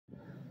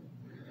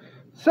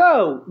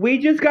So, we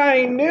just got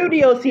a new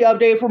DLC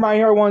update for My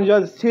Hero 1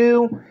 Justice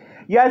 2.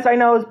 Yes, I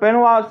know it's been a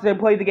while since I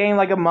played the game,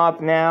 like a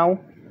month now.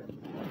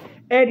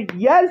 And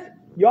yes,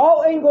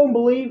 y'all ain't gonna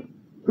believe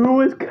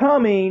who is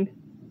coming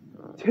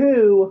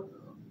to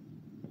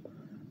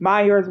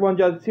My Hero 1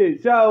 Justice 2.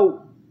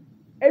 So,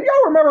 if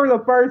y'all remember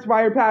the first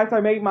Fire Packs, I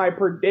made my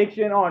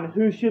prediction on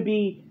who should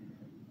be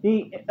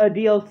a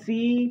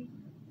DLC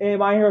in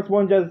My Hero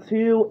 1 Justice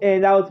 2,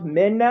 and that was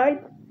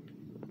Midnight.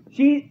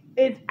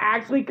 It's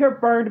actually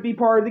confirmed to be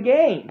part of the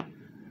game.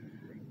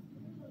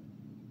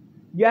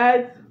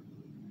 Yes,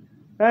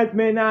 that's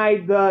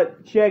Midnight, the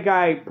chick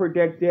I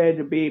predicted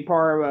to be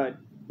part of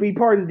the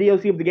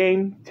DLC of the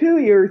game 2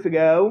 years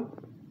ago.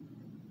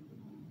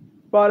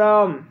 But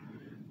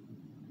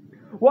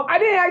well, I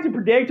didn't actually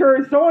predict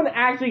her. Someone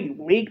actually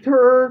leaked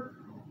her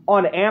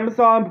on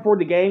Amazon before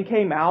the game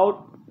came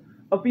out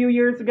a few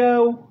years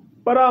ago.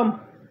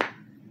 But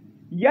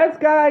yes,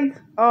 guys,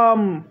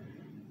 and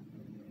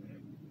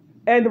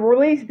the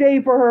release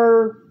date for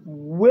her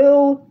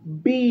will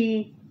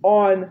be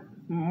on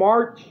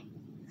March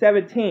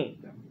 17th.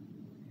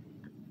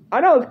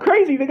 I know, it's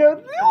crazy to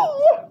go.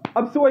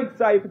 I'm so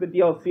excited for the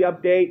DLC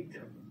update.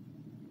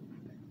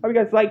 Hope you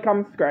guys like,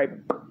 comment, subscribe.